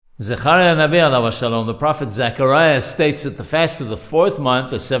Zechariah Nabi alav shalom, the prophet Zechariah states that the fast of the 4th month,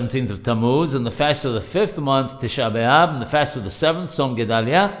 the 17th of Tammuz, and the fast of the 5th month, Tisha B'Av, and the fast of the 7th, Tzom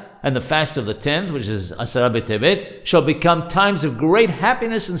Gedalia, and the fast of the 10th, which is Asara B'Tevet, shall become times of great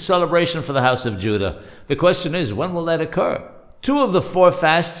happiness and celebration for the house of Judah. The question is, when will that occur? 2 of the 4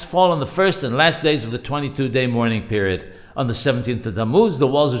 fasts fall on the first and last days of the 22-day mourning period. On the 17th of Tammuz, the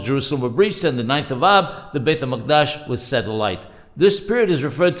walls of Jerusalem were breached, and the 9th of Ab, the Beit HaMikdash was set alight. This period is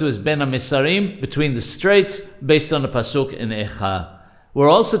referred to as Ben HaMesarim, between the straits, based on the pasuk in Echa. We're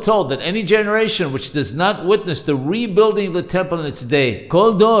also told that any generation which does not witness the rebuilding of the temple in its day,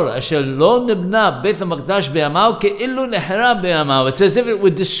 Kol dor asher lo nibna Beit HaMikdash be'amav ke'ilu nehera be'amav, it's as if it were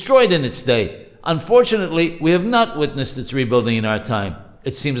destroyed in its day. Unfortunately, we have not witnessed its rebuilding in our time.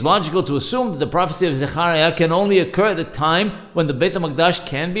 It seems logical to assume that the prophecy of Zechariah can only occur at a time when the Beit HaMikdash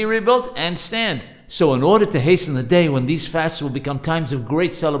can be rebuilt and stand. So in order to hasten the day when these fasts will become times of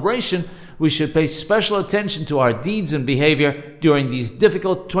great celebration, we should pay special attention to our deeds and behavior during these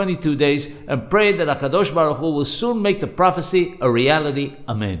difficult 22 days and pray that HaKadosh Baruch Hu will soon make the prophecy a reality.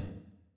 Amen.